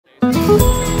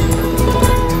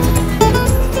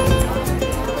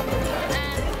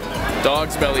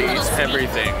Dog's belly eats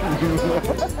everything.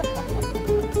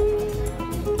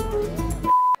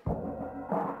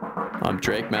 I'm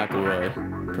Drake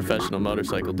McElroy, professional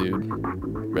motorcycle dude,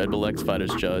 Red Bull X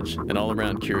Fighters judge, and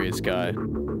all-around curious guy.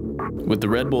 With the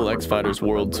Red Bull X Fighters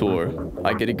World Tour,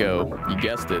 I get to go, you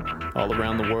guessed it, all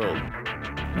around the world.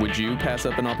 Would you pass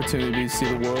up an opportunity to see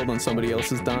the world on somebody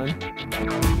else's dime?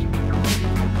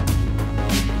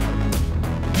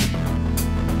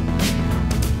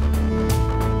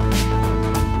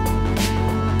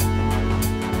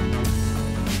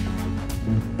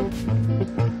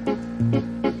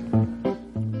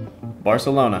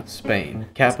 Barcelona, Spain,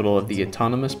 capital of the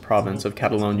autonomous province of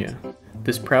Catalonia.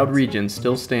 This proud region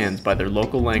still stands by their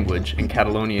local language and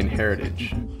Catalonian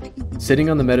heritage. Sitting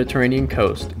on the Mediterranean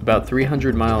coast, about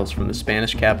 300 miles from the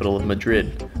Spanish capital of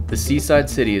Madrid, the seaside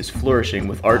city is flourishing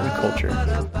with art and culture.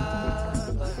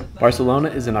 Barcelona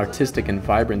is an artistic and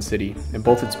vibrant city in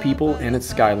both its people and its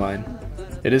skyline.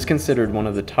 It is considered one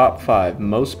of the top 5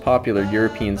 most popular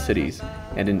European cities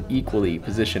and an equally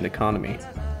positioned economy.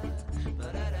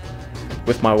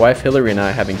 With my wife Hillary and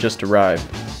I having just arrived,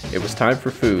 it was time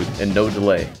for food and no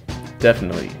delay.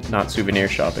 Definitely not souvenir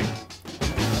shopping.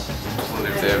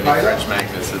 If they have any French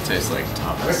magnets that taste like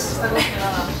Tapas.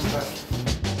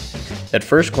 At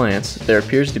first glance, there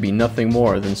appears to be nothing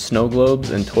more than snow globes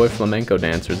and toy flamenco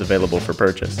dancers available for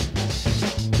purchase.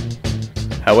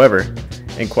 However,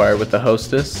 inquire with the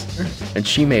hostess, and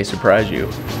she may surprise you.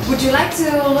 Would you like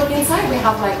to look inside? We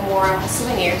have like more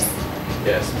souvenirs.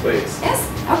 Yes, please. Yes?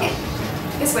 Okay.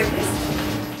 This way, please.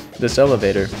 This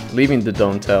elevator, leaving the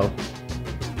Dontell,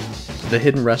 the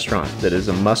hidden restaurant that is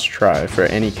a must-try for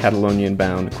any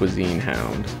Catalonian-bound cuisine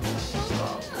hound.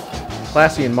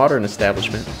 Classy and modern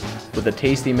establishment with a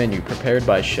tasty menu prepared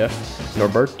by Chef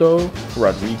Norberto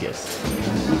Rodriguez.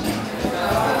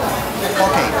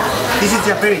 Okay, this is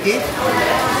the aperitif.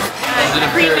 It's an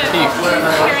aperitif.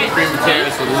 Cream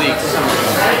potatoes with leeks.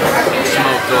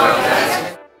 Smoked oil.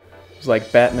 It was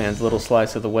like Batman's little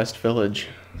slice of the West Village,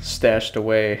 stashed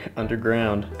away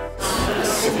underground. It's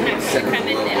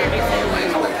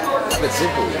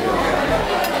simple.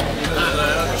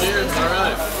 Cheers,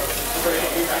 alright.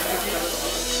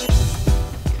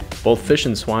 Both fish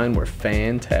and swine were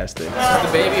fantastic. This is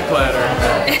the baby platter.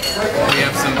 We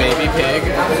have some baby pig.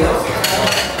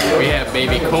 We have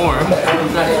baby corn.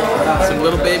 Some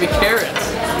little baby carrots.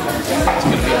 It's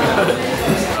gonna be good.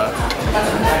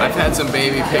 I've had some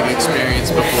baby pig experience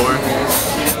before. It's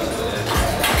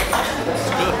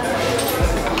good.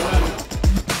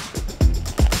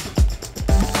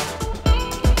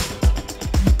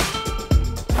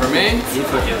 For me?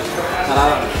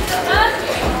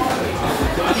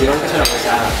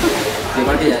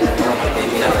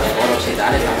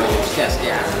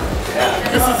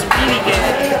 This is really good.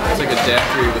 It's like a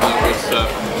daiquiri with no good stuff.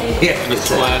 Yeah. A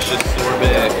splash of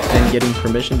sorbet. And getting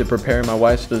permission to prepare my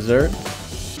wife's dessert,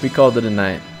 we called it a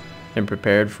night and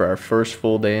prepared for our first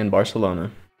full day in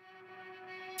Barcelona.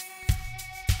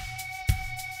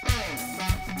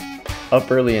 Up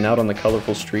early and out on the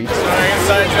colorful streets,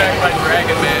 Sidetracked by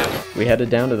Dragon Man. we headed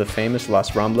down to the famous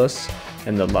Las Ramblas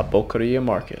and the La Boqueria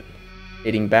market.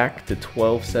 Dating back to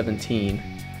 1217,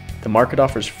 the market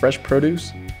offers fresh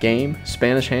produce, game,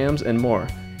 Spanish hams, and more.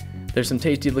 There's some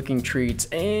tasty looking treats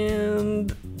and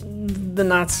the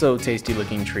not so tasty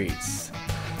looking treats.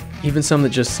 Even some that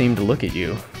just seem to look at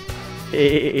you.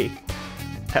 Hey,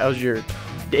 how's your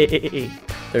day?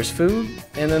 There's food,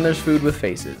 and then there's food with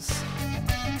faces.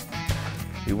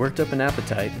 We worked up an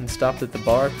appetite and stopped at the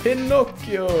bar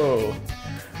Pinocchio,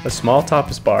 a small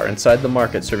tapas bar inside the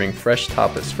market serving fresh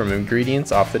tapas from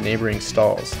ingredients off the neighboring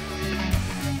stalls.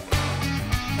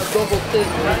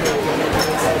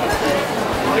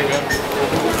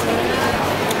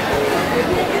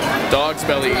 Dog's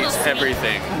belly eats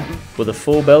everything. With a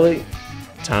full belly,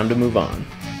 time to move on.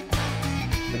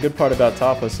 The good part about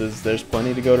tapas is there's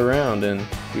plenty to go around, and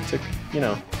we took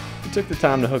the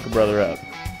time to hook a brother up.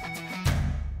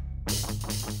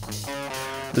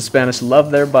 The Spanish love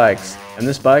their bikes, and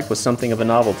this bike was something of a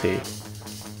novelty.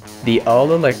 The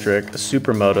all-electric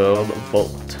Supermoto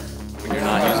Volta. When you're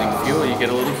not using fuel, you get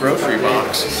a little grocery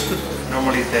box.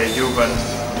 Normally the urban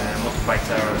motorbikes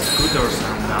are scooters,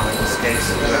 and now in this case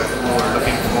we're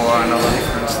looking for another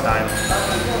different style.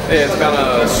 Yeah, it's kind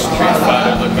of street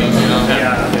fighter looking, you know?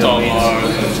 Yeah. Tall bars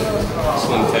and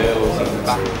slim tails.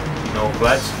 And No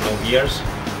clutch, no gears,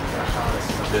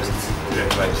 just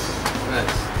direct vibes.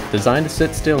 nice. Designed to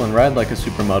sit still and ride like a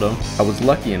supermoto, I was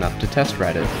lucky enough to test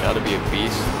ride it. Gotta be a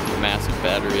beast with a massive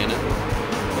battery in it.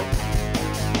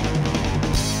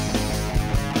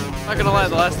 Not gonna lie,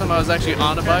 the last time I was actually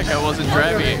on a bike, I wasn't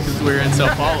driving it because we were in Sao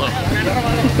Paulo.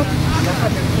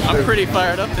 I'm pretty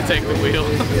fired up to take the wheel.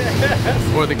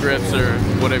 Or the grips, or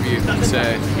whatever you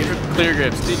say. Clear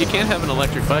grips. Dude, you can't have an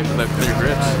electric bike without clear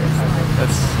grips.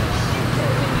 That's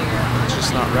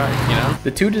just not right, you know?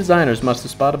 The two designers must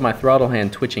have spotted my throttle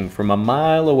hand twitching from a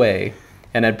mile away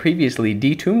and had previously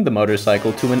detuned the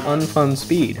motorcycle to an unfun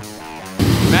speed.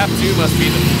 Map 2 must be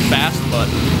the fast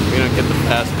button. We don't get the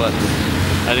fast button.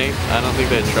 I don't think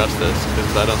they trust us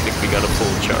because I don't think we got a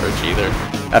full charge either.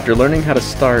 After learning how to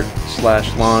start,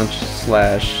 launch,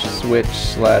 switch,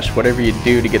 whatever you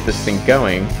do to get this thing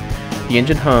going, the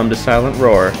engine hummed a silent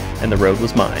roar and the road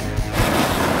was mine.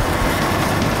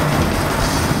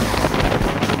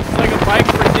 It's like a bike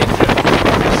for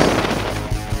ninjas.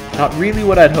 Not really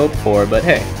what I'd hoped for, but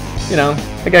hey, you know,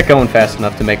 I got going fast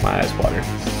enough to make my eyes water.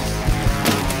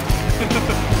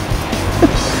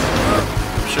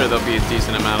 I'm sure there'll be a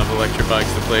decent amount of electric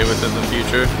bikes to play with in the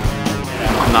future.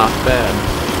 Not bad.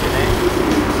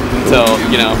 Until,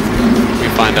 you know, we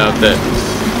find out that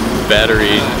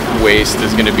battery waste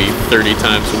is going to be 30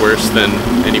 times worse than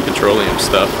any petroleum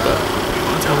stuff, but we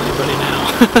won't tell anybody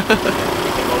now.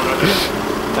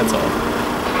 That's all.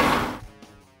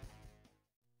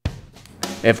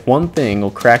 If one thing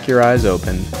will crack your eyes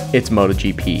open, it's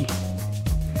MotoGP.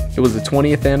 It was the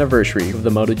 20th anniversary of the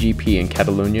MotoGP in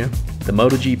Catalunya. The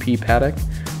MotoGP paddock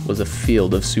was a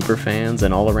field of superfans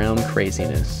and all-around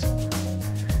craziness.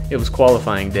 It was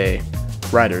qualifying day,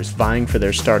 riders vying for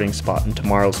their starting spot in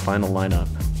tomorrow's final lineup.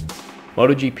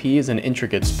 MotoGP is an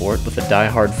intricate sport with a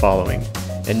die-hard following,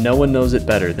 and no one knows it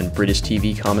better than British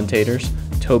TV commentators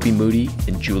Toby, Moody,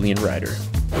 and Julian Ryder.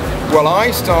 Well,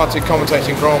 I started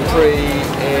commentating Grand Prix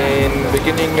in the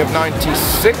beginning of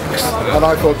 '96, and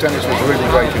I thought Dennis was really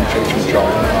great in Children's China.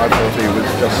 I thought he was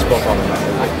just spot on in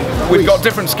that. We've got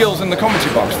different skills in the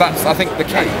commentary box. That's, I think, the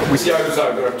key. There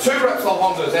are 2 Repsol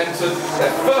Hondas entered.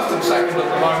 They're first and second at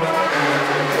the moment.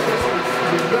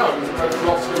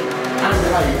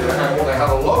 They had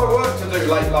a lot of work to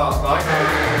do late last night.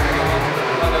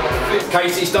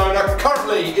 Casey Stoner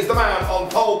currently is the man on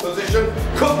pole position.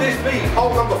 Could this be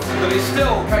pole number 4? But it's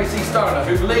still Casey Stoner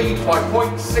who leads by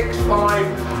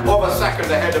 0.65 of a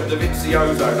second ahead of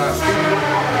Dovizioso. Now,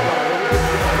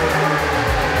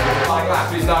 my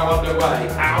lap is now underway.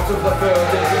 Out of the third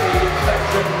intermediate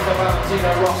section for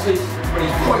Valentino Rossi, but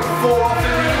he's 0.4 off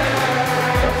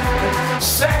the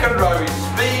second row is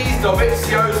speed,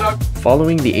 Dovizioso.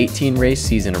 Following the 18-race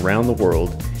season around the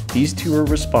world, these two are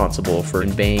responsible for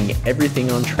conveying everything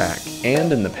on track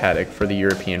and in the paddock for the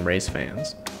European race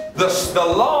fans. The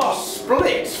last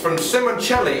split from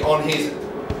Simoncelli on his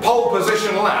pole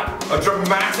position lap, a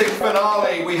dramatic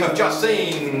finale we have just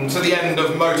seen to the end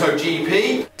of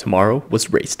MotoGP. Tomorrow was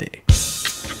race day.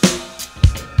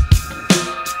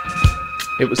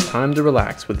 It was time to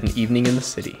relax with an evening in the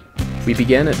city. We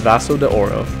began at Vaso de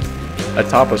Oro, a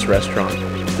tapas restaurant.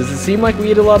 Does it seem like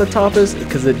we eat a lot of tapas?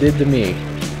 Because it did to me.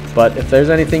 But if there's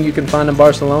anything you can find in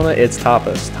Barcelona, it's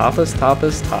tapas. Tapas,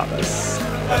 tapas, tapas.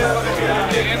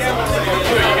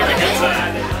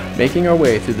 Making our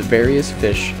way through the various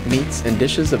fish, meats, and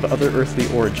dishes of other earthly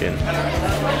origin.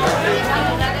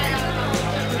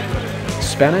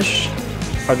 Spanish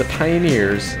are the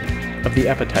pioneers of the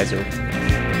appetizer.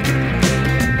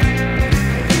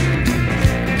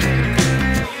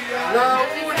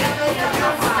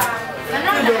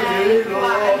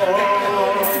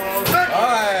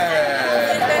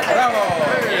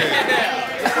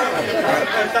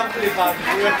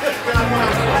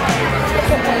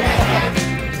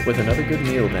 With another good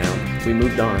meal down, we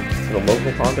moved on to the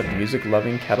local haunt of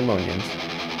music-loving Catalonians,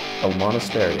 El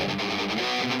Monasterio.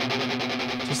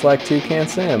 Just like Toucan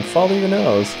Sam, follow your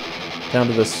nose, down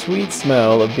to the sweet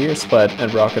smell of beer sweat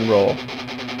and rock and roll.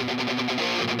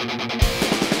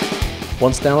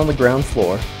 Once down on the ground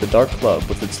floor, the dark club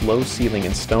with its low ceiling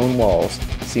and stone walls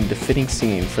seemed a fitting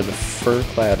scene for the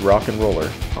fur-clad rock and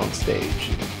roller on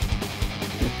stage.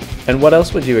 And what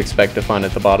else would you expect to find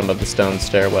at the bottom of the stone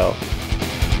stairwell?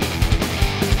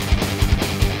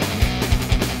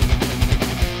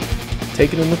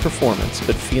 Taken in the performance,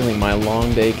 but feeling my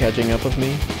long day catching up with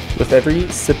me, with every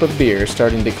sip of beer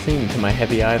starting to cling to my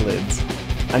heavy eyelids,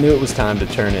 I knew it was time to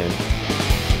turn in.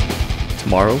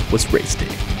 Tomorrow was race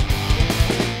day.